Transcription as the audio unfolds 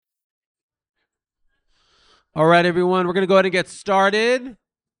All right, everyone, we're going to go ahead and get started.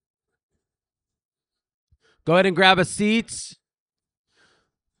 Go ahead and grab a seat.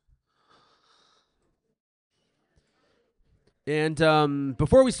 And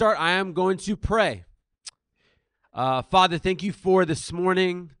before we start, I am going to pray. Father, thank you for this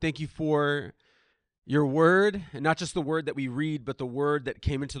morning. Thank you for your word, and not just the word that we read, but the word that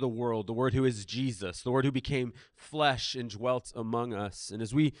came into the world, the word who is Jesus, the word who became flesh and dwelt among us. And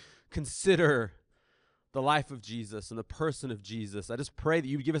as we consider the life of Jesus and the person of Jesus, I just pray that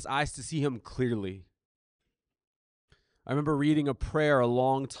you would give us eyes to see him clearly. I remember reading a prayer a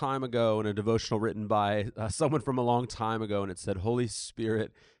long time ago in a devotional written by someone from a long time ago, and it said, Holy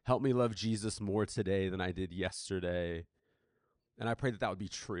Spirit, help me love Jesus more today than I did yesterday. And I pray that that would be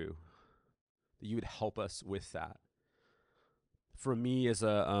true, that you would help us with that. For me, as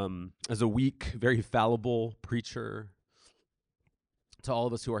a weak, very fallible preacher, to all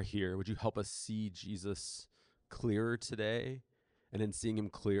of us who are here, would you help us see Jesus clearer today? And in seeing him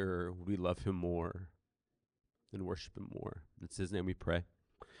clearer, would we love him more and worship him more? It's his name we pray.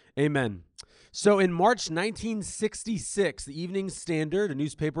 Amen. So in March 1966, the Evening Standard, a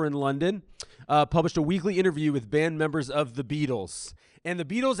newspaper in London, published a weekly interview with band members of the Beatles. And the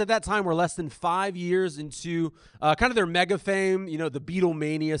Beatles at that time were less than 5 years into kind of their mega fame, you know, the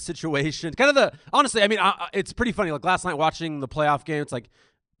Beatlemania situation. Honestly, I mean, it's pretty funny. Like last night watching the playoff game, it's like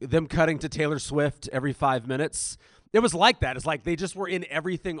them cutting to Taylor Swift every 5 minutes. It was like that. It's like they just were in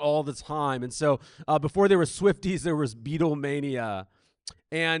everything all the time. And so before there was Swifties, there was Beatlemania.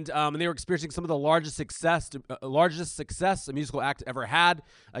 And they were experiencing some of the largest success a musical act ever had.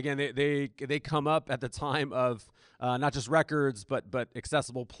 Again, they come up at the time of not just records, but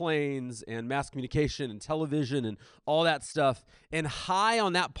accessible planes and mass communication and television and all that stuff. And high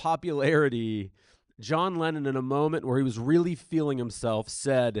on that popularity, John Lennon, in a moment where he was really feeling himself,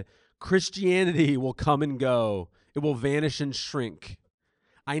 said, "Christianity will come and go. It will vanish and shrink.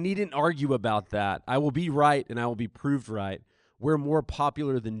 I needn't argue about that. I will be right and I will be proved right. We're more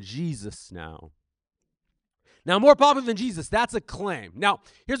popular than Jesus now." Now, more popular than Jesus, that's a claim. Now,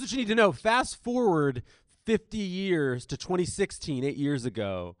 here's what you need to know. Fast forward 50 years to 2016, 8 years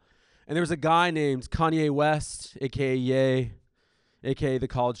ago, and there was a guy named Kanye West, a.k.a. Ye, a.k.a. the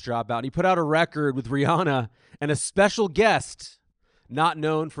college dropout, and he put out a record with Rihanna and a special guest, not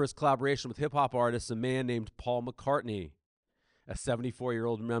known for his collaboration with hip-hop artists, a man named Paul McCartney, a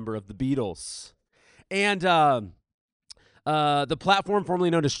 74-year-old member of the Beatles. And the platform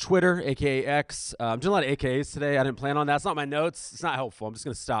formerly known as Twitter, a.k.a. X. I'm doing a lot of AKAs today. I didn't plan on that. It's not my notes. It's not helpful. I'm just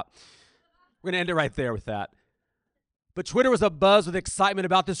going to stop. We're going to end it right there with that. But Twitter was abuzz with excitement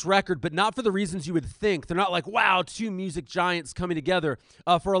about this record, but not for the reasons you would think. They're not like, wow, two music giants coming together.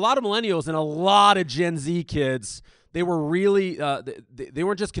 For a lot of millennials and a lot of Gen Z kids, they were really, they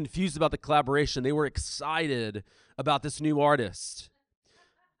weren't just confused about the collaboration. They were excited about this new artist.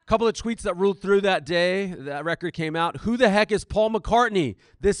 Couple of tweets that ruled through that day that record came out. Who the heck is Paul McCartney?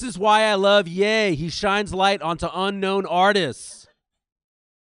 This is why I love Ye. He shines light onto unknown artists.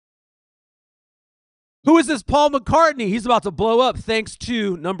 Who is this Paul McCartney? He's about to blow up thanks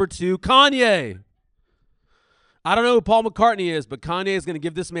to, number 2, Kanye. I don't know who Paul McCartney is, but Kanye is going to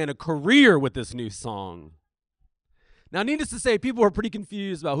give this man a career with this new song. Now, needless to say, people were pretty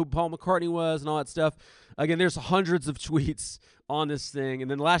confused about who Paul McCartney was and all that stuff. Again, there's hundreds of tweets on this thing.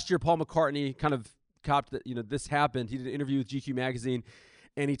 And then last year, Paul McCartney kind of copped that, this happened. He did an interview with GQ magazine,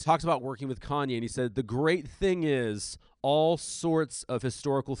 and he talks about working with Kanye. And he said, the great thing is all sorts of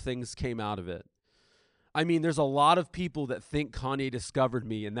historical things came out of it. I mean, there's a lot of people that think Kanye discovered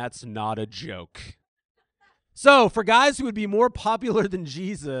me, and that's not a joke. So for guys who would be more popular than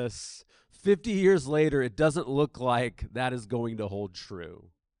Jesus 50 years later, it doesn't look like that is going to hold true.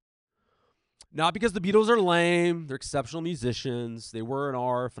 Not because the Beatles are lame. They're exceptional musicians. They were and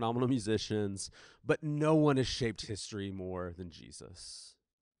are phenomenal musicians. But no one has shaped history more than Jesus.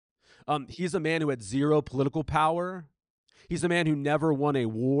 He's a man who had zero political power. He's a man who never won a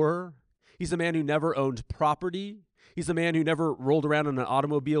war. He's a man who never owned property. He's a man who never rolled around in an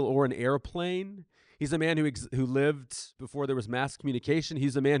automobile or an airplane. He's a man who lived before there was mass communication.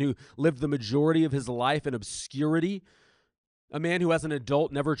 He's a man who lived the majority of his life in obscurity. A man who, as an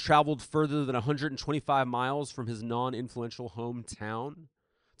adult, never traveled further than 125 miles from his non-influential hometown.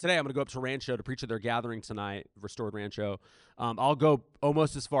 Today, I'm going to go up to Rancho to preach at their gathering tonight, Restored Rancho. I'll go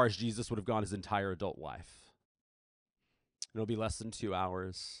almost as far as Jesus would have gone his entire adult life. It'll be less than 2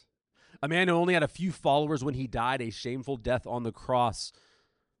 hours. A man who only had a few followers when he died a shameful death on the cross.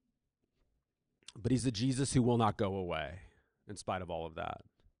 But he's a Jesus who will not go away in spite of all of that.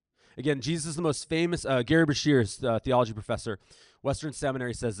 Again, Jesus is the most famous. Gary Bashir, theology professor, Western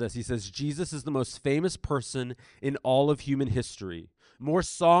Seminary says this. He says, Jesus is the most famous person in all of human history. More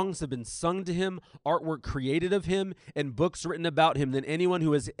songs have been sung to him, artwork created of him, and books written about him than anyone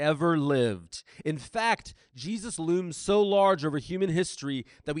who has ever lived. In fact, Jesus looms so large over human history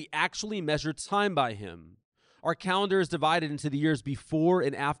that we actually measure time by him. Our calendar is divided into the years before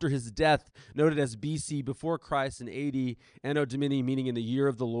and after his death, noted as BC, before Christ, and AD, Anno Domini, meaning in the year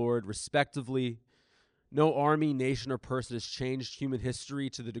of the Lord, respectively. No army, nation, or person has changed human history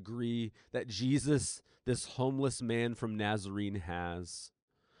to the degree that Jesus, this homeless man from Nazarene, has.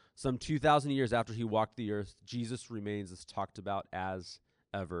 Some 2,000 years after he walked the earth, Jesus remains as talked about as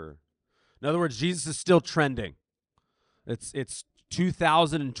ever. In other words, Jesus is still trending. It's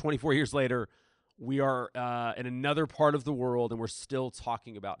 2,024 years later. We are in another part of the world, and we're still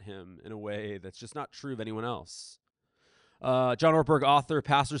talking about him in a way that's just not true of anyone else. John Ortberg, author,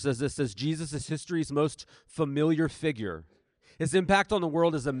 pastor, says Jesus is history's most familiar figure. His impact on the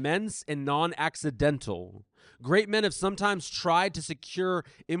world is immense and non-accidental. Great men have sometimes tried to secure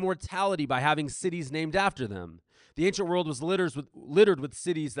immortality by having cities named after them. The ancient world was littered with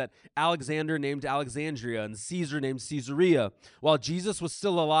cities that Alexander named Alexandria and Caesar named Caesarea. While Jesus was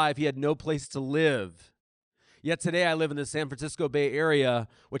still alive, he had no place to live. Yet today I live in the San Francisco Bay Area,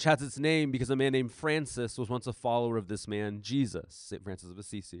 which has its name because a man named Francis was once a follower of this man, Jesus, St. Francis of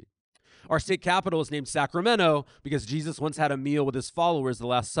Assisi. Our state capital is named Sacramento because Jesus once had a meal with his followers, the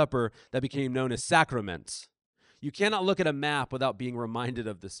Last Supper, that became known as Sacrament. You cannot look at a map without being reminded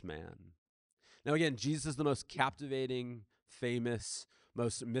of this man. Now again, Jesus is the most captivating, famous,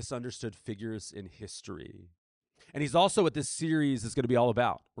 most misunderstood figures in history. And he's also what this series is going to be all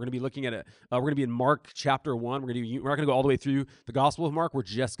about. We're going to be looking at it. We're going to be in Mark chapter 1. We're not going to go all the way through the Gospel of Mark. We're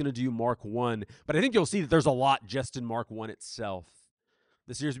just going to do Mark 1. But I think you'll see that there's a lot just in Mark 1 itself.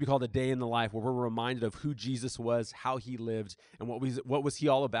 This series will be called A Day in the Life, where we're reminded of who Jesus was, how he lived, and what was he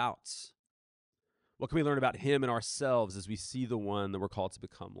all about. What can we learn about him and ourselves as we see the one that we're called to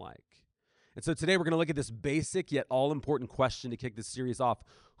become like? And so today we're going to look at this basic yet all-important question to kick this series off.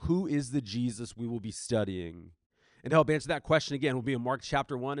 Who is the Jesus we will be studying? And to help answer that question, again, we'll be in Mark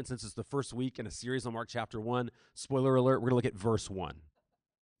chapter 1. And since it's the first week in a series on Mark chapter 1, spoiler alert, we're going to look at verse 1.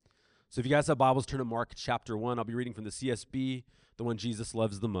 So if you guys have Bibles, turn to Mark chapter 1. I'll be reading from the CSB, the one Jesus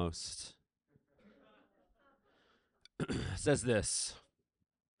loves the most. It says this.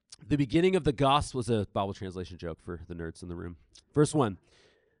 The beginning of the gospel is a Bible translation joke for the nerds in the room. Verse 1.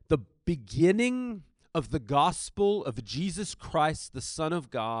 The beginning of the gospel of Jesus Christ, the Son of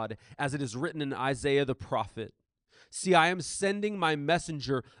God, as it is written in Isaiah the prophet. See, I am sending my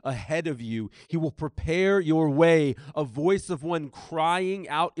messenger ahead of you. He will prepare your way, a voice of one crying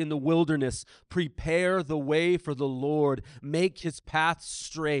out in the wilderness. Prepare the way for the Lord. Make his path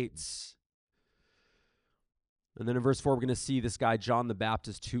straight. And then in verse 4, we're going to see this guy, John the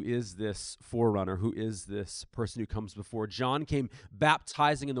Baptist, who is this forerunner, who is this person who comes before. John came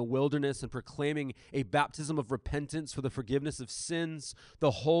baptizing in the wilderness and proclaiming a baptism of repentance for the forgiveness of sins. The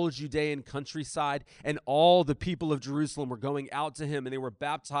whole Judean countryside and all the people of Jerusalem were going out to him, and they were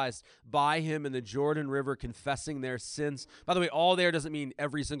baptized by him in the Jordan River, confessing their sins. By the way, all there doesn't mean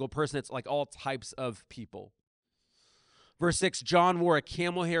every single person. It's like all types of people. Verse 6, John wore a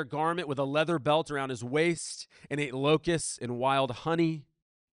camel hair garment with a leather belt around his waist and ate locusts and wild honey.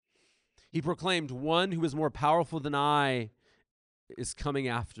 He proclaimed, one who is more powerful than I is coming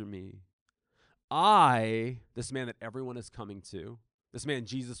after me. This man that everyone is coming to, this man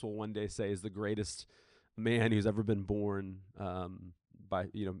Jesus will one day say is the greatest man who's ever been born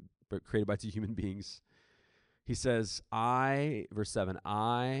created by two human beings. He says, verse 7,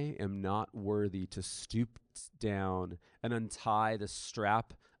 I am not worthy to stoop down and untie the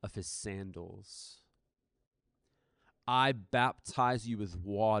strap of his sandals. I baptize you with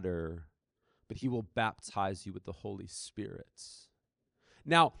water, but he will baptize you with the Holy Spirit.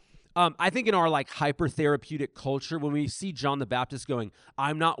 Now, I think in our hyper-therapeutic culture, when we see John the Baptist going,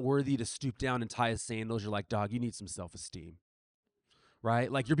 I'm not worthy to stoop down and tie his sandals, you're like, dog, you need some self-esteem,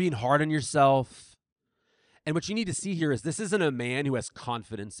 right? Like you're being hard on yourself. And what you need to see here is this isn't a man who has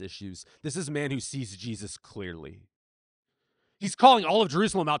confidence issues. This is a man who sees Jesus clearly. He's calling all of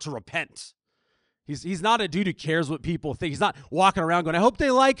Jerusalem out to repent. He's not a dude who cares what people think. He's not walking around going, I hope they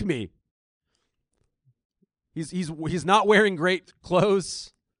like me. He's not wearing great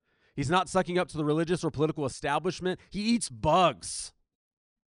clothes. He's not sucking up to the religious or political establishment. He eats bugs.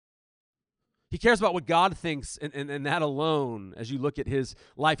 He cares about what God thinks, and that alone, as you look at his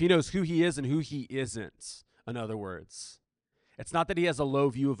life, he knows who he is and who he isn't. In other words, it's not that he has a low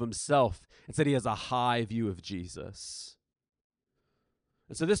view of himself. It's that he has a high view of Jesus.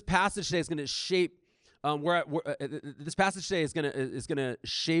 And so this passage today is going to shape This passage today is gonna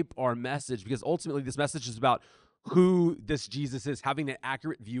shape our message, because ultimately this message is about who this Jesus is, having an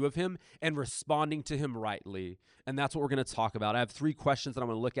accurate view of him and responding to him rightly. And that's what we're going to talk about. I have 3 questions that I'm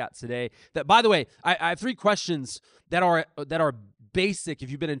going to look at today. That, by the way, I have 3 questions that are basic if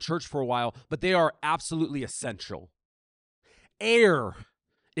you've been in church for a while, but they are absolutely essential. Air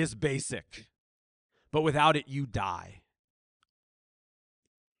is basic, but without it, you die.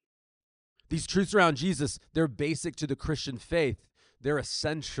 These truths around Jesus, they're basic to the Christian faith. They're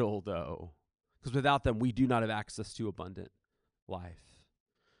essential, though, because without them, we do not have access to abundant life.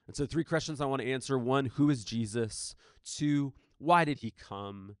 And so 3 questions I want to answer. 1, who is Jesus? 2, why did he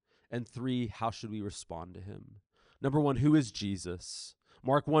come? And 3, how should we respond to him? Number 1, who is Jesus?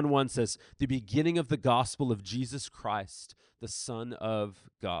 Mark 1:1 says, the beginning of the gospel of Jesus Christ, the Son of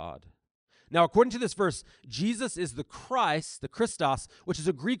God. Now, according to this verse, Jesus is the Christ, the Christos, which is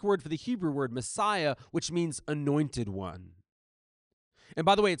a Greek word for the Hebrew word Messiah, which means anointed one. And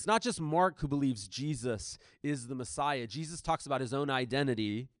by the way, it's not just Mark who believes Jesus is the Messiah. Jesus talks about his own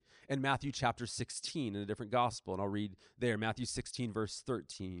identity in Matthew chapter 16 in a different gospel, and I'll read there, Matthew 16, verse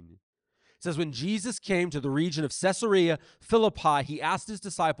 13. It says, when Jesus came to the region of Caesarea Philippi, he asked his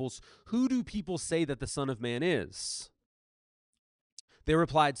disciples, who do people say that the Son of Man is? They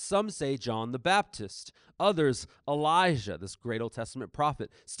replied, some say John the Baptist, others Elijah, this great Old Testament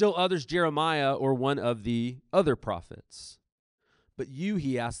prophet, still others Jeremiah or one of the other prophets. But you,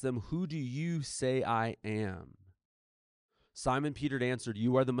 he asked them, who do you say I am? Simon Peter answered,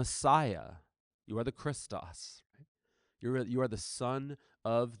 you are the Messiah. You are the Christos. You are the Son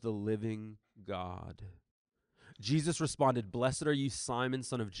of the living God. Jesus responded, blessed are you, Simon,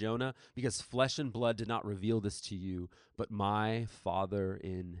 son of Jonah, because flesh and blood did not reveal this to you, but my Father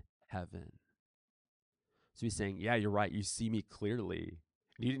in heaven. So he's saying, yeah, you're right. You see me clearly.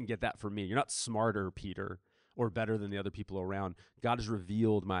 You didn't get that from me. You're not smarter, Peter, or better than the other people around. God has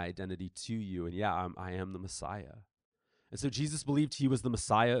revealed my identity to you, and yeah, I am the Messiah. And so Jesus believed he was the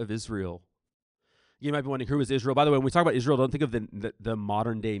Messiah of Israel. You might be wondering, who is Israel? By the way, when we talk about Israel, don't think of the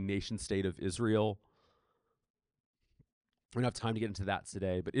modern-day nation-state of Israel. We don't have time to get into that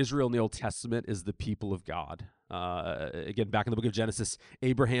today, but Israel in the Old Testament is the people of God. Again, back in the book of Genesis,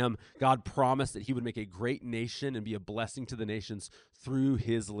 Abraham, God promised that he would make a great nation and be a blessing to the nations through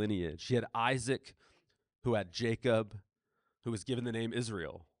his lineage. He had Isaac, who had Jacob, who was given the name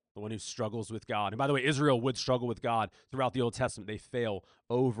Israel, the one who struggles with God. And by the way, Israel would struggle with God throughout the Old Testament. They fail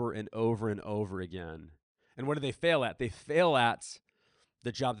over and over and over again. And what do they fail at? They fail at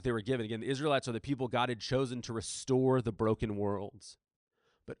the job that they were given. Again, the Israelites are the people God had chosen to restore the broken world.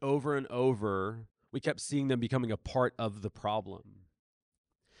 But over and over, we kept seeing them becoming a part of the problem.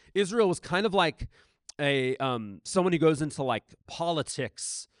 Israel was kind of like someone who goes into like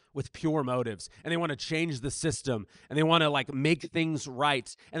politics with pure motives, and they want to change the system, and they want to like make things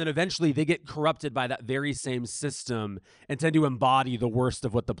right, and then eventually they get corrupted by that very same system and tend to embody the worst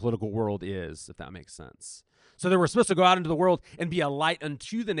of what the political world is, if that makes sense. So they were supposed to go out into the world and be a light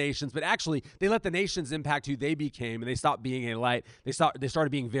unto the nations, but actually they let the nations impact who they became, and they stopped being a light. They started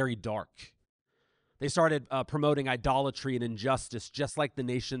being very dark. They started promoting idolatry and injustice, just like the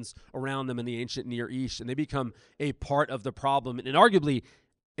nations around them in the ancient Near East, and they become a part of the problem, and arguably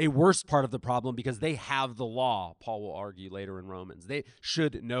a worse part of the problem, because they have the law, Paul will argue later in Romans. They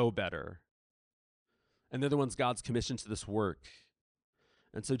should know better. And they're the ones God's commissioned to this work.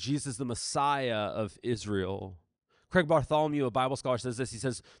 And so Jesus is the Messiah of Israel. Craig Bartholomew, a Bible scholar, says this. He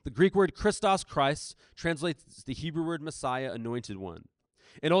says, the Greek word Christos, Christ, translates the Hebrew word Messiah, anointed one.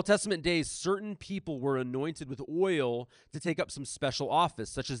 In Old Testament days, certain people were anointed with oil to take up some special office,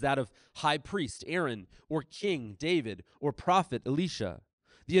 such as that of high priest Aaron, or king David, or prophet Elisha.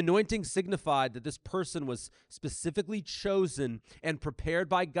 The anointing signified that this person was specifically chosen and prepared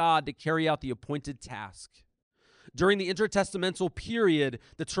by God to carry out the appointed task. During the intertestamental period,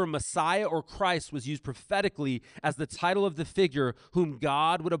 the term Messiah or Christ was used prophetically as the title of the figure whom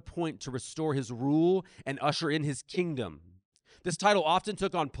God would appoint to restore his rule and usher in his kingdom. This title often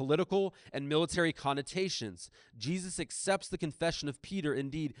took on political and military connotations. Jesus accepts the confession of Peter.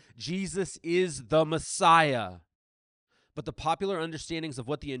 Indeed, Jesus is the Messiah. But the popular understandings of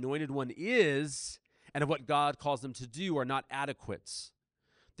what the anointed one is and of what God calls them to do are not adequate.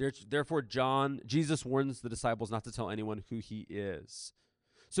 Therefore, Jesus warns the disciples not to tell anyone who he is.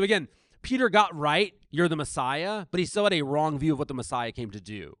 So again, Peter got right, you're the Messiah, but he still had a wrong view of what the Messiah came to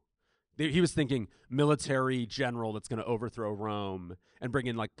do. He was thinking military general that's going to overthrow Rome and bring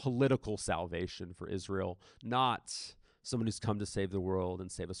in like political salvation for Israel, not someone who's come to save the world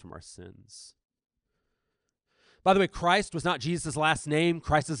and save us from our sins. By the way, Christ was not Jesus' last name.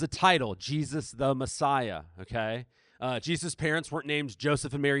 Christ is a title, Jesus the Messiah, okay? Jesus' parents weren't named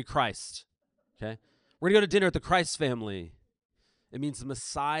Joseph and Mary Christ, okay? We're going to go to dinner at the Christ family. It means the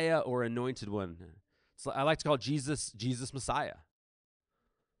Messiah or anointed one. So I like to call Jesus Messiah.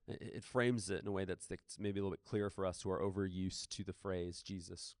 It frames it in a way that's maybe a little bit clearer for us who are overused to the phrase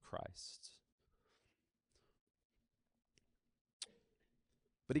Jesus Christ.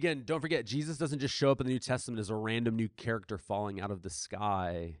 But again, don't forget, Jesus doesn't just show up in the New Testament as a random new character falling out of the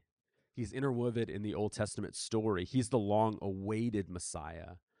sky. He's interwoven in the Old Testament story. He's the long-awaited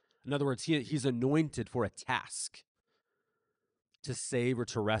Messiah. In other words, he's anointed for a task to save or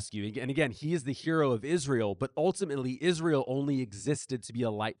to rescue. And again, he is the hero of Israel, but ultimately Israel only existed to be a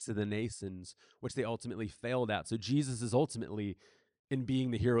light to the nations, which they ultimately failed at. So Jesus is ultimately, in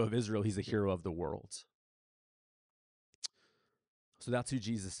being the hero of Israel, he's the hero of the world. So that's who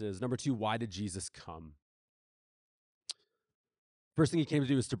Jesus is. Number two, why did Jesus come? First thing he came to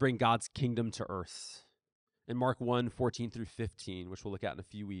do is to bring God's kingdom to earth. In Mark 1:14-15, which we'll look at in a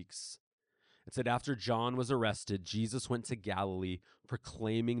few weeks, it said, after John was arrested, Jesus went to Galilee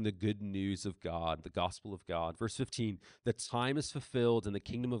proclaiming the good news of God, the gospel of God. Verse 15, the time is fulfilled and the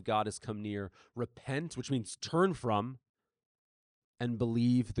kingdom of God has come near. Repent, which means turn from, and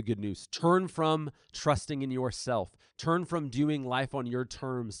believe the good news. Turn from trusting in yourself. Turn from doing life on your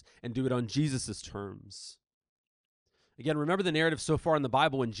terms and do it on Jesus' terms. Again, remember the narrative so far in the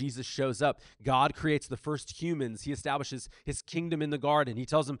Bible when Jesus shows up. God creates the first humans. He establishes his kingdom in the garden. He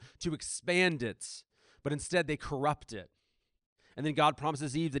tells them to expand it, but instead they corrupt it. And then God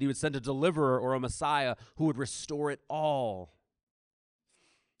promises Eve that he would send a deliverer or a Messiah who would restore it all.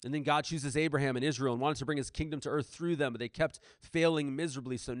 And then God chooses Abraham and Israel and wanted to bring his kingdom to earth through them, but they kept failing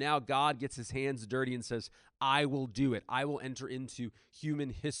miserably. So now God gets his hands dirty and says, I will do it. I will enter into human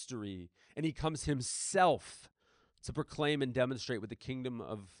history. And he comes himself to proclaim and demonstrate what the kingdom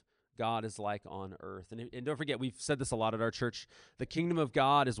of God is like on earth. And don't forget, we've said this a lot at our church. The kingdom of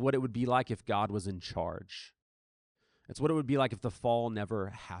God is what it would be like if God was in charge. It's what it would be like if the fall never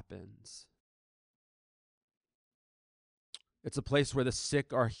happened. It's a place where the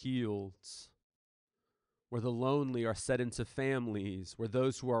sick are healed, where the lonely are set into families, where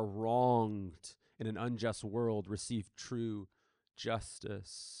those who are wronged in an unjust world receive true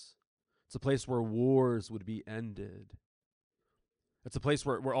justice. It's a place where wars would be ended. It's a place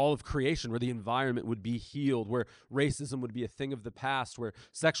where all of creation, where the environment would be healed, where racism would be a thing of the past, where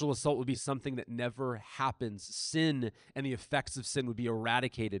sexual assault would be something that never happens. Sin and the effects of sin would be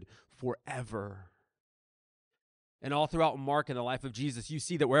eradicated forever. And all throughout Mark and the life of Jesus, you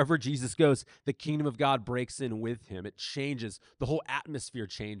see that wherever Jesus goes, the kingdom of God breaks in with him. It changes. The whole atmosphere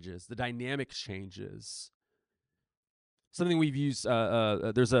changes. The dynamic changes. Something we've used,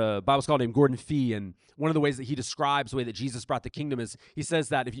 there's a Bible scholar named Gordon Fee, and one of the ways that he describes the way that Jesus brought the kingdom is he says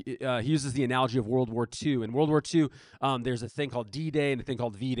that he uses the analogy of World War II. In World War II, there's a thing called D-Day and a thing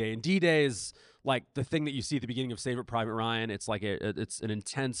called V-Day. And D-Day is like the thing that you see at the beginning of Saving Private Ryan. It's like it's an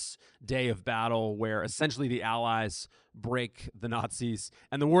intense day of battle where essentially the Allies break the Nazis,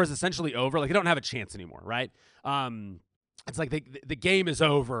 and the war is essentially over. Like, they don't have a chance anymore, right? It's like the game is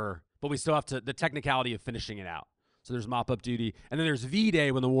over, but we still have the technicality of finishing it out. So there's mop-up duty. And then there's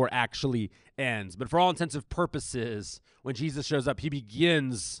V-Day when the war actually ends. But for all intents and purposes, when Jesus shows up, he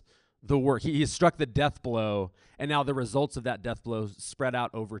begins the work. He has struck the death blow, and now the results of that death blow spread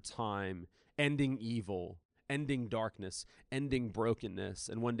out over time, ending evil, ending darkness, ending brokenness.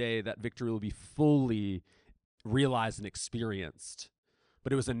 And one day that victory will be fully realized and experienced.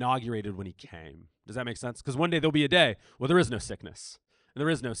 But it was inaugurated when he came. Does that make sense? Because one day there'll be a day where there is no sickness, and there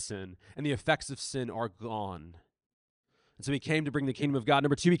is no sin, and the effects of sin are gone. And so he came to bring the kingdom of God.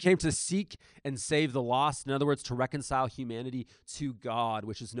 Number two, he came to seek and save the lost. In other words, to reconcile humanity to God,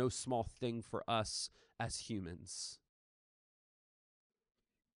 which is no small thing for us as humans.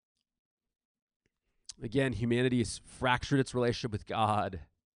 Again, humanity has fractured its relationship with God.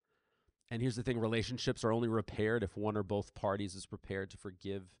 And here's the thing, relationships are only repaired if one or both parties is prepared to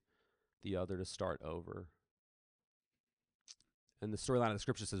forgive the other, to start over. And the storyline of the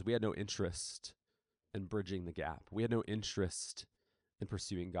scripture says we had no interest in bridging the gap. We had no interest in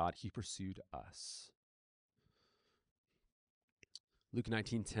pursuing God. He pursued us. Luke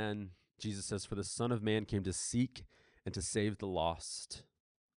 19:10, Jesus says, for the Son of Man came to seek and to save the lost.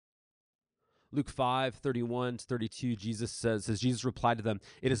 Luke 5:31-32, Jesus replied to them,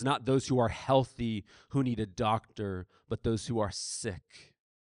 it is not those who are healthy who need a doctor, but those who are sick.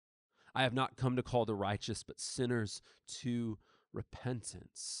 I have not come to call the righteous, but sinners to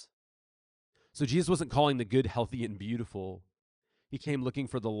repentance. So Jesus wasn't calling the good, healthy, and beautiful. He came looking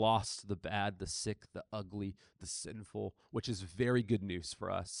for the lost, the bad, the sick, the ugly, the sinful, which is very good news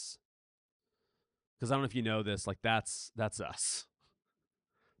for us. Because I don't know if you know this, like that's us.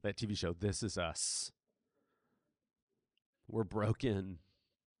 That TV show, This Is Us. We're broken.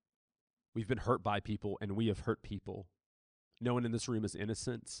 We've been hurt by people, and we have hurt people. No one in this room is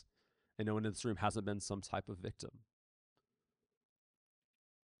innocent, and no one in this room hasn't been some type of victim.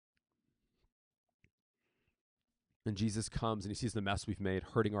 And Jesus comes and he sees the mess we've made,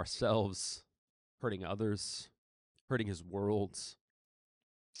 hurting ourselves, hurting others, hurting his world,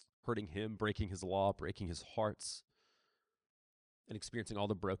 hurting him, breaking his law, breaking his hearts, and experiencing all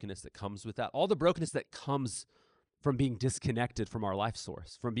the brokenness that comes with that. All the brokenness that comes from being disconnected from our life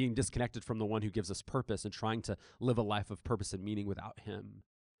source, from being disconnected from the one who gives us purpose and trying to live a life of purpose and meaning without him,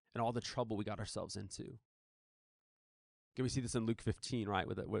 and all the trouble we got ourselves into. Can we see this in Luke 15, right,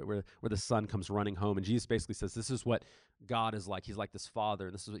 where the son comes running home, and Jesus basically says, this is what God is like. He's like this father,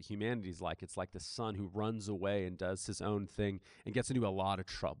 and this is what humanity's like. It's like this son who runs away and does his own thing and gets into a lot of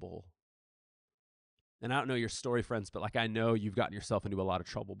trouble. And I don't know your story, friends, but like I know you've gotten yourself into a lot of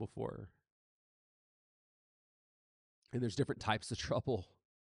trouble before. And there's different types of trouble.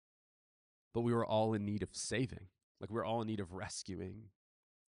 But we were all in need of saving. Like we're all in need of rescuing.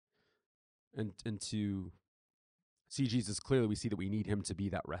 And to see Jesus clearly, we see that we need him to be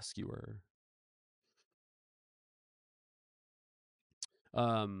that rescuer.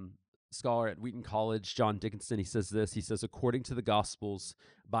 Scholar at Wheaton College, John Dickinson, he says this. He says, according to the Gospels,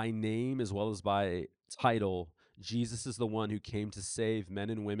 by name as well as by title, Jesus is the one who came to save men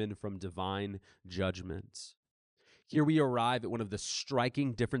and women from divine judgment. Here we arrive at one of the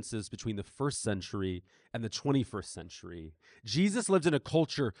striking differences between the first century and the 21st century. Jesus lived in a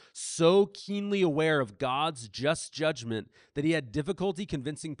culture so keenly aware of God's just judgment that he had difficulty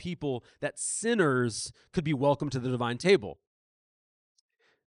convincing people that sinners could be welcome to the divine table.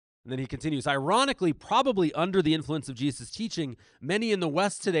 And then he continues, ironically, probably under the influence of Jesus' teaching, many in the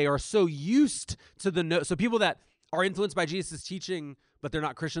West today are so used to so people that are influenced by Jesus' teaching, but they're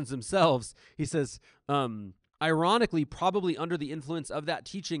not Christians themselves, he says, ironically, probably under the influence of that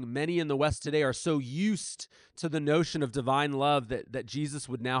teaching, many in the West today are so used to the notion of divine love that Jesus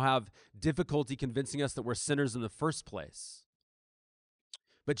would now have difficulty convincing us that we're sinners in the first place.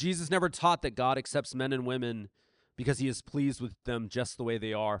 But Jesus never taught that God accepts men and women because he is pleased with them just the way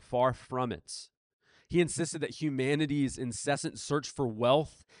they are. Far from it. He insisted that humanity's incessant search for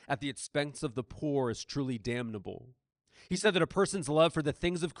wealth at the expense of the poor is truly damnable. He said that a person's love for the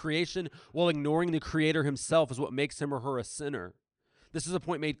things of creation while ignoring the Creator himself is what makes him or her a sinner. This is a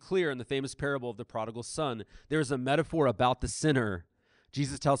point made clear in the famous parable of the prodigal son. There is a metaphor about the sinner.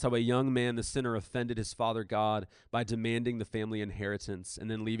 Jesus tells how a young man, the sinner, offended his father God by demanding the family inheritance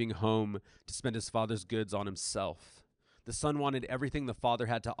and then leaving home to spend his father's goods on himself. The son wanted everything the father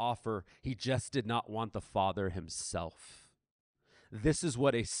had to offer. He just did not want the father himself. This is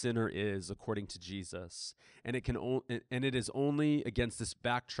what a sinner is, according to Jesus, and it is only against this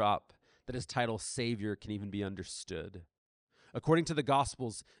backdrop that his title Savior can even be understood. According to the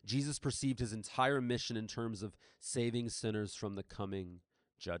Gospels, Jesus perceived his entire mission in terms of saving sinners from the coming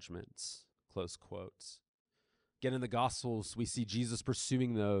judgments. Close quotes. Again, in the Gospels, we see Jesus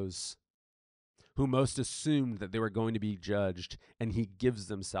pursuing those who most assumed that they were going to be judged, and he gives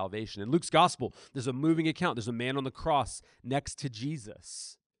them salvation. In Luke's Gospel, there's a moving account. There's a man on the cross next to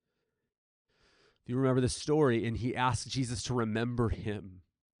Jesus. If you remember the story, and he asks Jesus to remember him,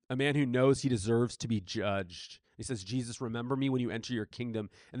 a man who knows he deserves to be judged. He says, Jesus, remember me when you enter your kingdom.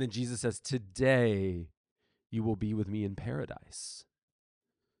 And then Jesus says, today you will be with me in paradise.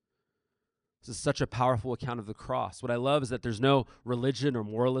 This is such a powerful account of the cross. What I love is that there's no religion or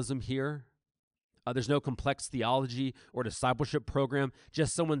moralism here. There's no complex theology or discipleship program,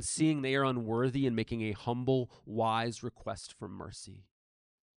 just someone seeing they are unworthy and making a humble, wise request for mercy.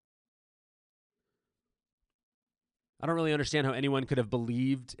 I don't really understand how anyone could have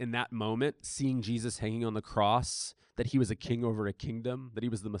believed in that moment, seeing Jesus hanging on the cross, that he was a king over a kingdom, that he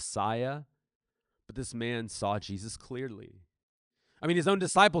was the Messiah. But this man saw Jesus clearly. I mean, his own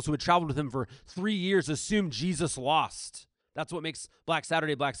disciples who had traveled with him for 3 years assumed Jesus lost. That's what makes Black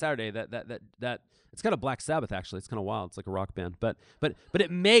Saturday Black Saturday. That it's kind of Black Sabbath, actually. It's kind of wild. It's like a rock band. But it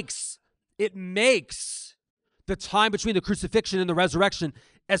makes the time between the crucifixion and the resurrection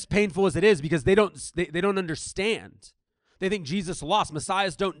as painful as it is, because they don't understand. They think Jesus lost.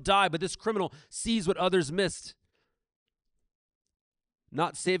 Messiahs don't die, but this criminal sees what others missed.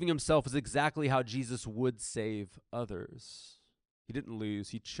 Not saving himself is exactly how Jesus would save others. He didn't lose.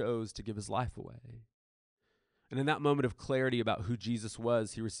 He chose to give his life away. And in that moment of clarity about who Jesus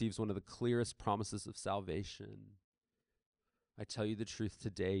was, he receives one of the clearest promises of salvation. I tell you the truth,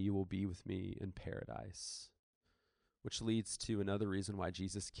 today you will be with me in paradise. Which leads to another reason why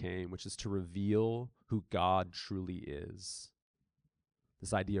Jesus came, which is to reveal who God truly is.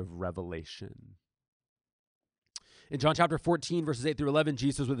 This idea of revelation. In John chapter 14, verses 8 through 11,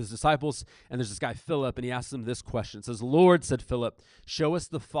 Jesus was with his disciples, and there's this guy, Philip, and he asks him this question. It says, Lord, said Philip, show us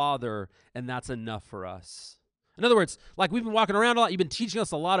the Father, and that's enough for us. In other words, like we've been walking around a lot, you've been teaching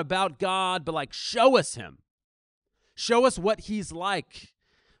us a lot about God, but like show us him. Show us what he's like.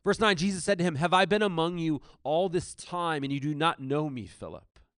 Verse 9, Jesus said to him, have I been among you all this time, and you do not know me,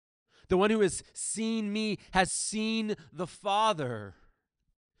 Philip? The one who has seen me has seen the Father.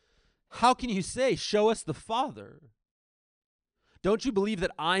 How can you say, show us the Father? Don't you believe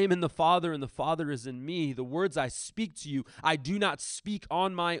that I am in the Father and the Father is in me? The words I speak to you, I do not speak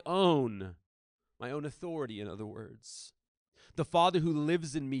on my own authority, in other words. The Father who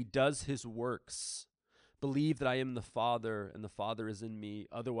lives in me does his works. Believe that I am the Father and the Father is in me.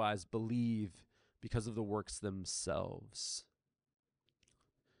 Otherwise, believe because of the works themselves.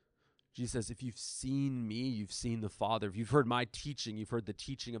 Jesus says, if you've seen me, you've seen the Father. If you've heard my teaching, you've heard the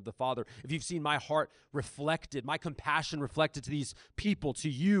teaching of the Father. If you've seen my heart reflected, my compassion reflected to these people, to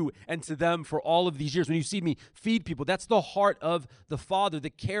you and to them for all of these years, when you see me feed people, that's the heart of the Father, the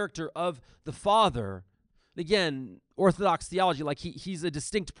character of the Father. Again, Orthodox theology, like he's a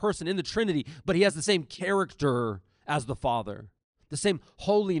distinct person in the Trinity, but he has the same character as the Father, the same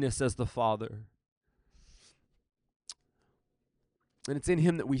holiness as the Father. And it's in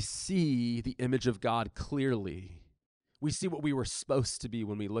him that we see the image of God clearly. We see what we were supposed to be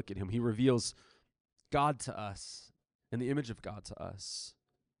when we look at him. He reveals God to us and the image of God to us.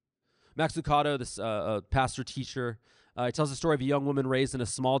 Max Lucado, this pastor teacher, he tells the story of a young woman raised in a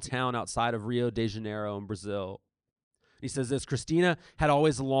small town outside of Rio de Janeiro in Brazil. He says this, Christina had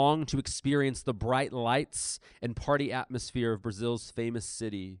always longed to experience the bright lights and party atmosphere of Brazil's famous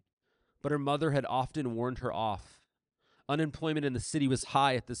city, but her mother had often warned her off. Unemployment in the city was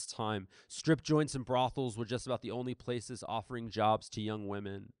high at this time. Strip joints and brothels were just about the only places offering jobs to young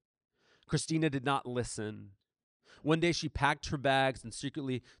women. Christina did not listen. One day she packed her bags and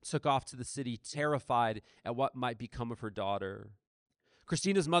secretly took off to the city, terrified at what might become of her daughter.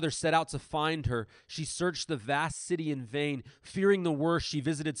 Christina's mother set out to find her. She searched the vast city in vain. Fearing the worst, she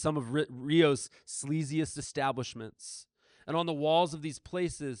visited some of Rio's sleaziest establishments. And on the walls of these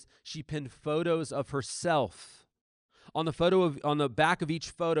places, she pinned photos of herself. On the back of each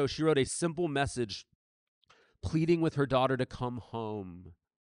photo, she wrote a simple message, pleading with her daughter to come home.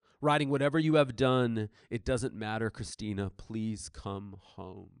 Writing, whatever you have done, it doesn't matter, Christina, please come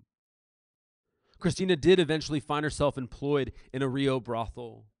home. Christina did eventually find herself employed in a Rio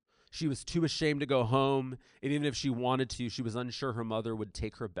brothel. She was too ashamed to go home, and even if she wanted to, she was unsure her mother would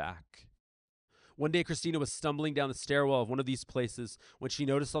take her back. One day, Christina was stumbling down the stairwell of one of these places when she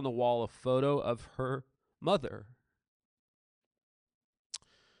noticed on the wall a photo of her mother.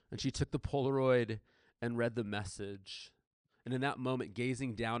 And she took the Polaroid and read the message. And in that moment,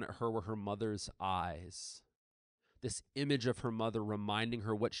 gazing down at her were her mother's eyes. This image of her mother reminding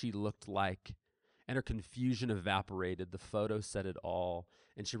her what she looked like. And her confusion evaporated. The photo said it all.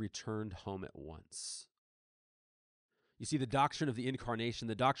 And she returned home at once. You see, the doctrine of the incarnation,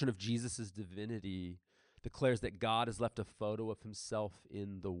 the doctrine of Jesus' divinity, declares that God has left a photo of himself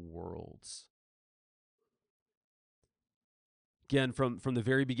in the world. Again, from the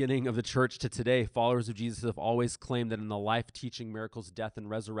very beginning of the church to today, followers of Jesus have always claimed that in the life, teaching, miracles, death, and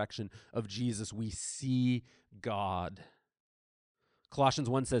resurrection of Jesus, we see God. Colossians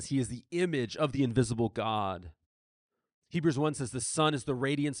 1 says he is the image of the invisible God. Hebrews 1 says the Son is the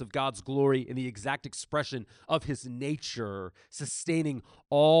radiance of God's glory and the exact expression of his nature, sustaining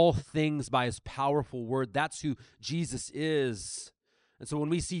all things by his powerful word. That's who Jesus is. And so when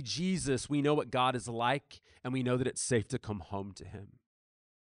we see Jesus, we know what God is like, and we know that it's safe to come home to him,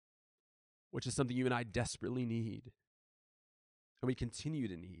 which is something you and I desperately need, and we continue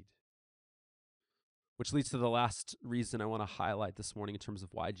to need. Which leads to the last reason I want to highlight this morning in terms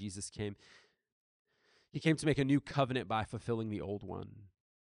of why Jesus came. He came to make a new covenant by fulfilling the old one.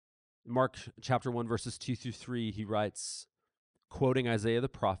 In Mark chapter 1, verses 2 through 3, he writes, quoting Isaiah the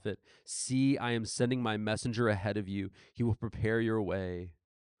prophet, "See, I am sending my messenger ahead of you. He will prepare your way.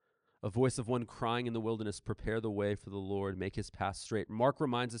 A voice of one crying in the wilderness, prepare the way for the Lord, make his path straight." Mark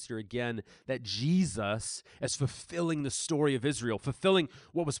reminds us here again that Jesus is fulfilling the story of Israel, fulfilling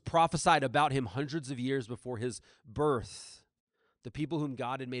what was prophesied about him hundreds of years before his birth. The people whom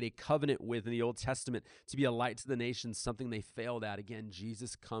God had made a covenant with in the Old Testament to be a light to the nations, something they failed at. Again,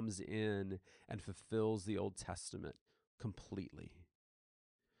 Jesus comes in and fulfills the Old Testament completely.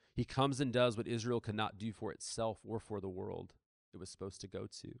 He comes and does what Israel could not do for itself or for the world. it was supposed to go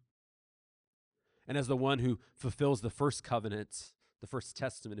to. And as the one who fulfills the first covenant, the first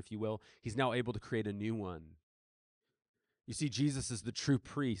testament, if you will, he's now able to create a new one. You see, Jesus is the true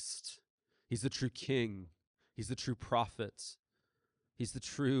priest. He's the true king. He's the true prophet. He's the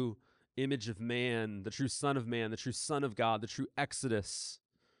true image of man, the true Son of Man, the true Son of God, the true Exodus,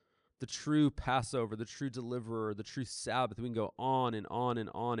 the true Passover, the true deliverer, the true Sabbath. We can go on and on and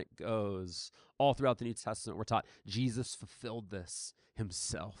on it goes. All throughout the New Testament, we're taught Jesus fulfilled this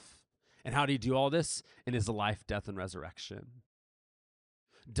himself. And how did he do all this? In his life, death, and resurrection.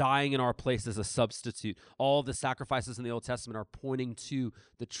 Dying in our place as a substitute. All the sacrifices in the Old Testament are pointing to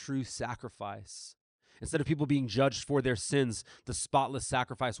the true sacrifice. Instead of people being judged for their sins, the spotless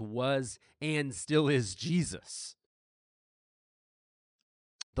sacrifice was and still is Jesus,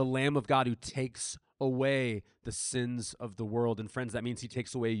 the Lamb of God who takes away the sins of the world. And friends, that means he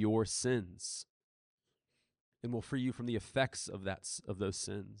takes away your sins and will free you from the effects of those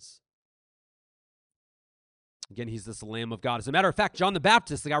sins. Again, he's this Lamb of God. As a matter of fact, John the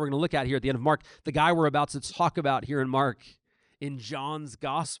Baptist, the guy we're going to look at here at the end of Mark, the guy we're about to talk about here in Mark, in John's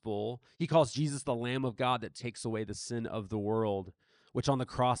gospel, he calls Jesus the Lamb of God that takes away the sin of the world, which on the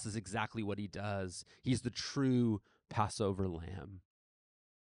cross is exactly what he does. He's the true Passover lamb.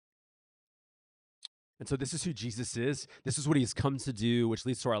 And so this is who Jesus is. This is what he has come to do, which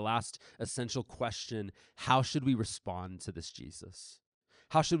leads to our last essential question. How should we respond to this Jesus?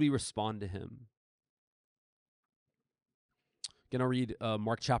 How should we respond to him? Again, I'll read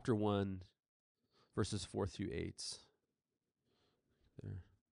Mark chapter 1, verses 4 through 8. There.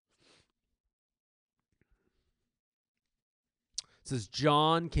 It says,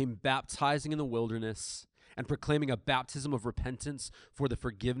 John came baptizing in the wilderness and proclaiming a baptism of repentance for the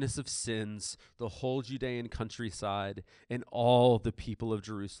forgiveness of sins. The whole Judean countryside and all the people of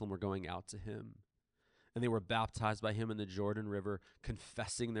Jerusalem were going out to him. And they were baptized by him in the Jordan River,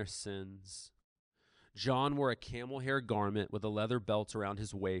 confessing their sins. John wore a camel hair garment with a leather belt around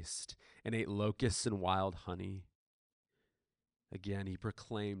his waist and ate locusts and wild honey. Again, he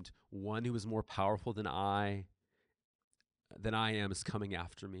proclaimed, one who is more powerful than I am is coming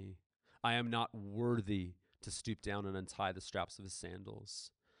after me. I am not worthy to stoop down and untie the straps of his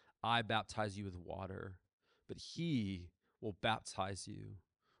sandals. I baptize you with water, but he will baptize you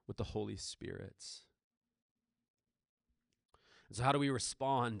with the Holy Spirit. And so how do we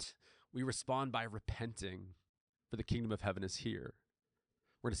respond? We respond by repenting, for the kingdom of heaven is here.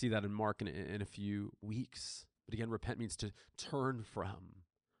 We're going to see that in Mark in a few weeks. But again, repent means to turn from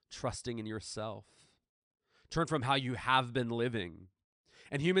trusting in yourself. Turn from how you have been living.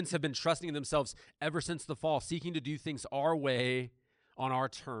 And humans have been trusting in themselves ever since the fall, seeking to do things our way on our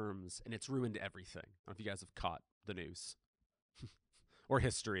terms, and it's ruined everything. I don't know if you guys have caught the news or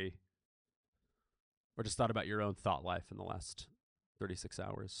history or just thought about your own thought life in the last 36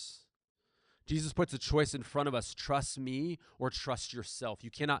 hours. Jesus puts a choice in front of us, trust me or trust yourself. You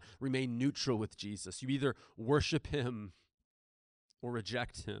cannot remain neutral with Jesus. You either worship him or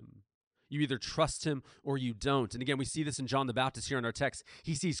reject him. You either trust him or you don't. And again, we see this in John the Baptist here in our text.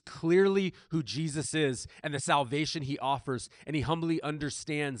 He sees clearly who Jesus is and the salvation he offers, and he humbly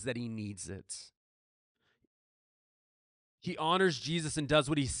understands that he needs it. He honors Jesus and does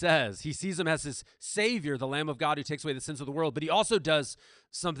what he says. He sees him as his Savior, the Lamb of God who takes away the sins of the world, but he also does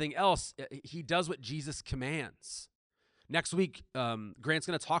something else. He does what Jesus commands. Next week, Grant's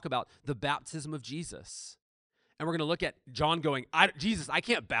going to talk about the baptism of Jesus. And we're going to look at John going, Jesus, I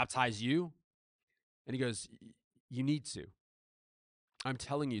can't baptize you. And he goes, you need to. I'm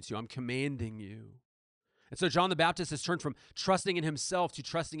telling you to. I'm commanding you. And so John the Baptist has turned from trusting in himself to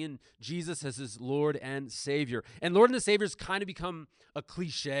trusting in Jesus as his Lord and Savior. And Lord and Savior has kind of become a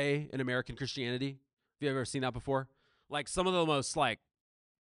cliche in American Christianity. Have you ever seen that before? Like some of the most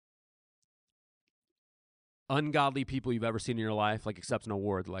ungodly people you've ever seen in your life, accept an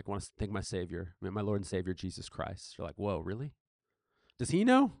award, want to thank my Savior, my Lord and Savior, Jesus Christ. You're like, whoa, really? Does he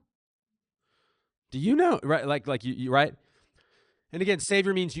know? Do you know? Right? You right? And again,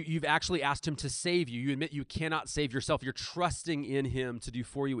 Savior means you've actually asked him to save you. You admit you cannot save yourself. You're trusting in him to do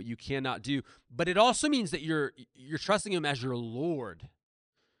for you what you cannot do. But it also means that you're trusting him as your Lord.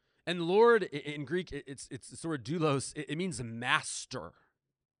 And Lord, in Greek, it's the word doulos. It means master.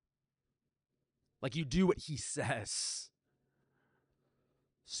 You do what he says.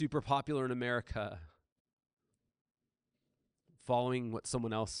 Super popular in America. Following what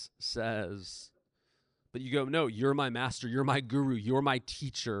someone else says. But you go, no, you're my master, you're my guru, you're my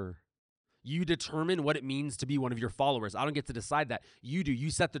teacher. You determine what it means to be one of your followers. I don't get to decide that. You do. You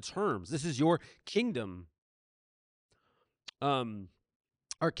set the terms. This is your kingdom.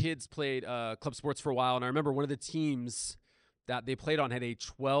 Our kids played club sports for a while, and I remember one of the teams that they played on had a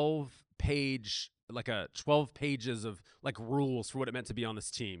 12-page, like a 12 pages of like rules for what it meant to be on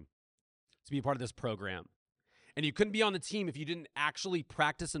this team, to be a part of this program. And you couldn't be on the team if you didn't actually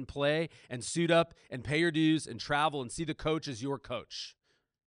practice and play and suit up and pay your dues and travel and see the coach as your coach.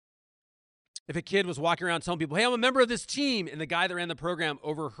 If a kid was walking around telling people, hey, I'm a member of this team, and the guy that ran the program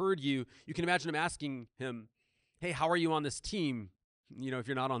overheard you, you can imagine him asking him, hey, how are you on this team? If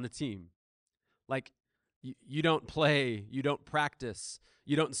you're not on the team. Like, you don't play, you don't practice,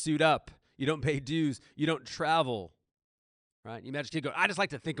 you don't suit up, you don't pay dues, you don't travel, right? You imagine a kid go, I just like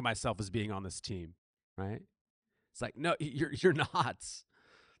to think of myself as being on this team, right? It's like, no, you're not.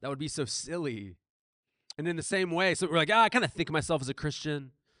 That would be so silly. And in the same way, so we're like, I kind of think of myself as a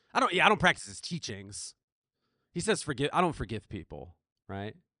Christian. I don't practice his teachings. He says I don't forgive people,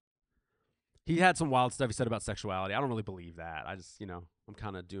 right? He had some wild stuff he said about sexuality. I don't really believe that. I just, I'm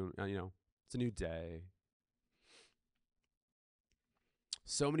kind of doing, it's a new day.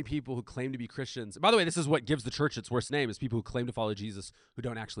 So many people who claim to be Christians. By the way, this is what gives the church its worst name, is people who claim to follow Jesus who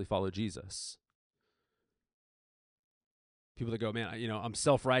don't actually follow Jesus. People that go, man, I'm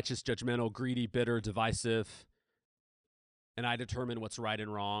self-righteous, judgmental, greedy, bitter, divisive, and I determine what's right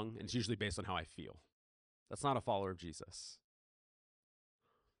and wrong, and it's usually based on how I feel. That's not a follower of Jesus.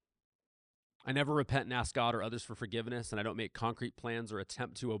 I never repent and ask God or others for forgiveness, and I don't make concrete plans or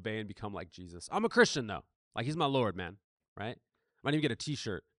attempt to obey and become like Jesus. I'm a Christian, though. Like, he's my Lord, man, right? I might even get a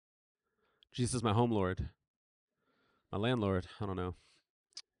t-shirt. Jesus is my home Lord. My landlord, I don't know.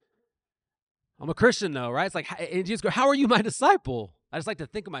 I'm a Christian, though, right? It's like, and Jesus goes, how are you my disciple? I just like to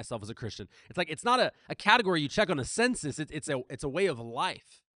think of myself as a Christian. It's like, it's not a category you check on a census. It's a way of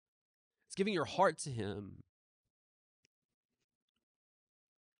life. It's giving your heart to him.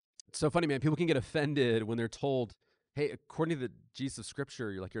 It's so funny, man. People can get offended when they're told, hey, according to the Jesus of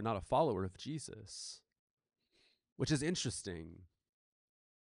Scripture, you're not a follower of Jesus, which is interesting.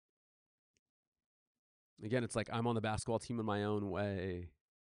 Again, it's like, I'm on the basketball team in my own way.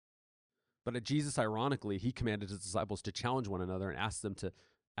 But at Jesus, ironically, he commanded his disciples to challenge one another and ask them to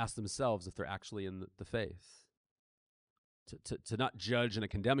ask themselves if they're actually in the faith. To not judge in a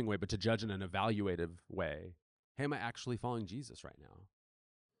condemning way, but to judge in an evaluative way. Hey, am I actually following Jesus right now?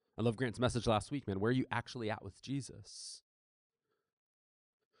 I love Grant's message last week, man. Where are you actually at with Jesus?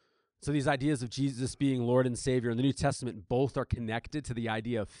 So these ideas of Jesus being Lord and Savior in the New Testament, both are connected to the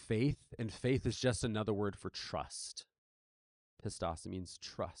idea of faith, and faith is just another word for trust. Pistos, it means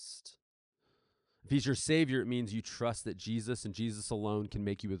trust. If he's your Savior, it means you trust that Jesus and Jesus alone can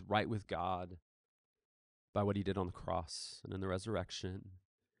make you right with God by what he did on the cross and in the resurrection.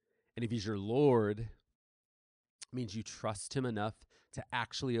 And if he's your Lord, it means you trust him enough to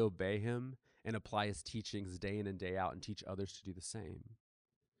actually obey him and apply his teachings day in and day out and teach others to do the same.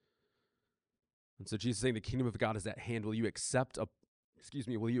 And so Jesus is saying the kingdom of God is at hand. Will you accept a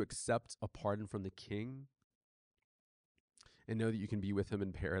pardon from the King and know that you can be with him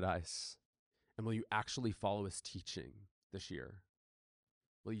in paradise? And will you actually follow his teaching this year?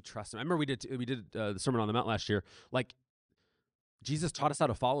 Will you trust him? I remember we did the Sermon on the Mount last year. Like, Jesus taught us how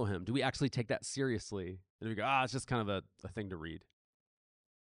to follow him. Do we actually take that seriously? And do we go, it's just kind of a thing to read?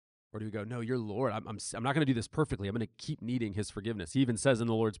 Or do we go, no, you're Lord. I'm not going to do this perfectly. I'm going to keep needing his forgiveness. He even says in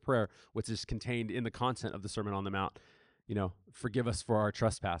the Lord's Prayer, which is contained in the content of the Sermon on the Mount, forgive us for our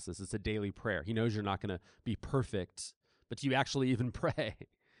trespasses. It's a daily prayer. He knows you're not going to be perfect, but do you actually even pray?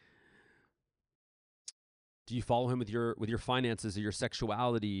 Do you follow him with your finances or your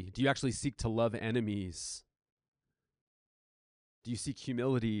sexuality? Do you actually seek to love enemies? Do you seek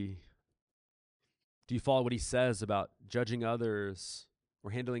humility? Do you follow what he says about judging others or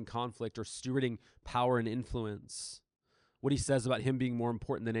handling conflict or stewarding power and influence? What he says about him being more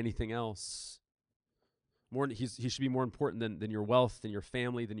important than anything else? He should be more important than your wealth, than your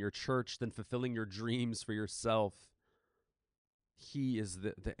family, than your church, than fulfilling your dreams for yourself. He is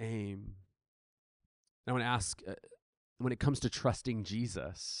the aim. I want to ask, when it comes to trusting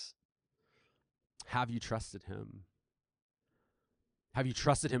Jesus, have you trusted him? Have you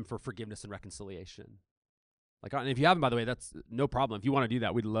trusted him for forgiveness and reconciliation? And if you haven't, by the way, that's no problem. If you want to do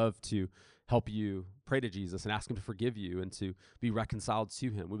that, we'd love to help you pray to Jesus and ask him to forgive you and to be reconciled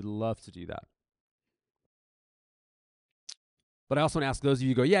to him. We would love to do that. But I also want to ask those of you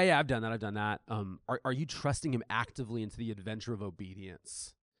who go, yeah, I've done that. Are you trusting him actively into the adventure of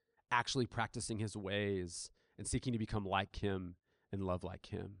obedience? Actually practicing his ways and seeking to become like him and love like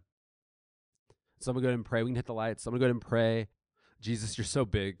him? So I'm going to go ahead and pray. We can hit the lights. I'm going to go ahead and pray. Jesus, you're so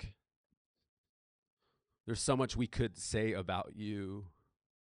big. There's so much we could say about you.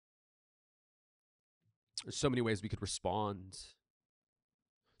 There's so many ways we could respond.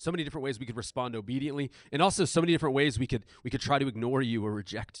 So many different ways we could respond obediently, and also so many different ways we could try to ignore you or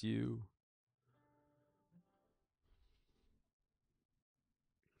reject you.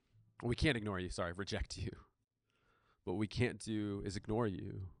 We can't ignore you, reject you. What we can't do is ignore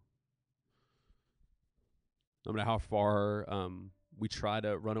you. No matter how far we try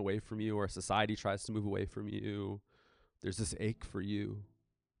to run away from you or society tries to move away from you, there's this ache for you.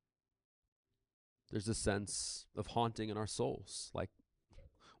 There's this sense of haunting in our souls, like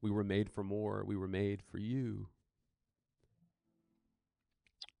we were made for more, we were made for you.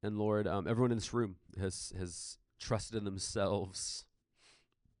 And Lord, everyone in this room has trusted in themselves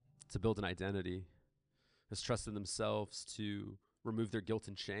to build an identity, has trusted in themselves to remove their guilt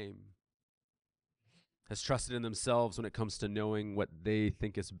and shame, has trusted in themselves when it comes to knowing what they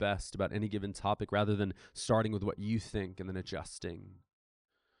think is best about any given topic rather than starting with what you think and then adjusting.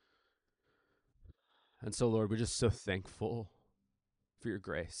 And so, Lord, we're just so thankful for your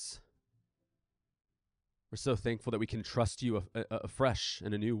grace. We're so thankful that we can trust you afresh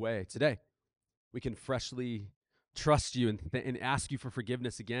in a new way today. We can freshly trust you and ask you for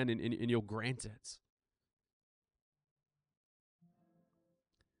forgiveness again, and you'll grant it.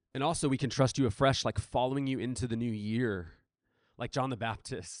 And also we can trust you afresh, like following you into the new year, like John the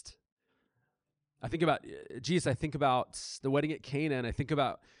Baptist. I think about Jesus, I think about the wedding at Cana, and I think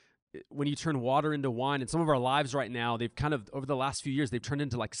about when you turn water into wine. And some of our lives right now, they've kind of, over the last few years, they've turned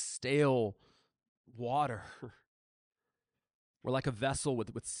into like stale water. We're like a vessel with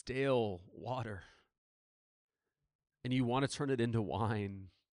stale water. And you want to turn it into wine.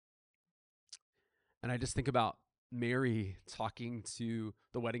 And I just think about Mary talking to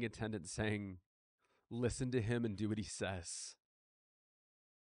the wedding attendant saying, listen to him and do what he says.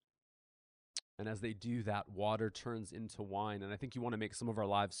 And as they do that, water turns into wine. And I think you want to make some of our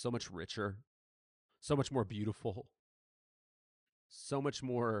lives so much richer, so much more beautiful, so much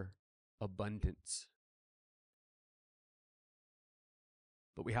more abundant.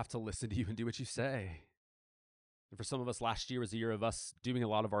 But we have to listen to you and do what you say. And for some of us, last year was a year of us doing a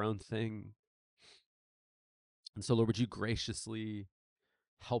lot of our own thing. And so, Lord, would you graciously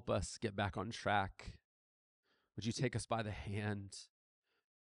help us get back on track? Would you take us by the hand?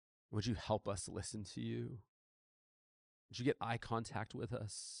 Would you help us listen to you? Would you get eye contact with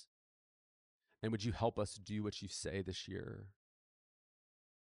us? And would you help us do what you say this year?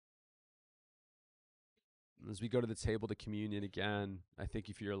 As we go to the table to communion again, I thank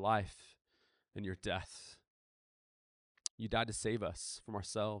you for your life and your death. You died to save us from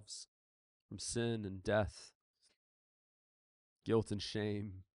ourselves, from sin and death, guilt and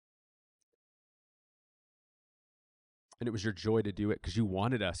shame. And it was your joy to do it because you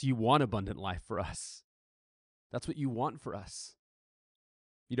wanted us. You want abundant life for us. That's what you want for us.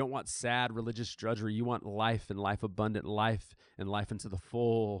 You don't want sad religious drudgery. You want life and life abundant, life and life into the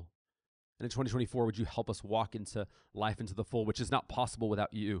full. And in 2024, would you help us walk into life into the full, which is not possible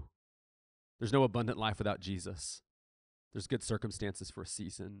without you. There's no abundant life without Jesus. There's good circumstances for a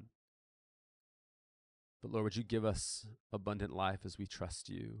season. But Lord, would you give us abundant life as we trust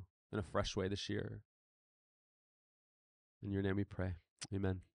you in a fresh way this year? In your name we pray.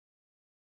 Amen.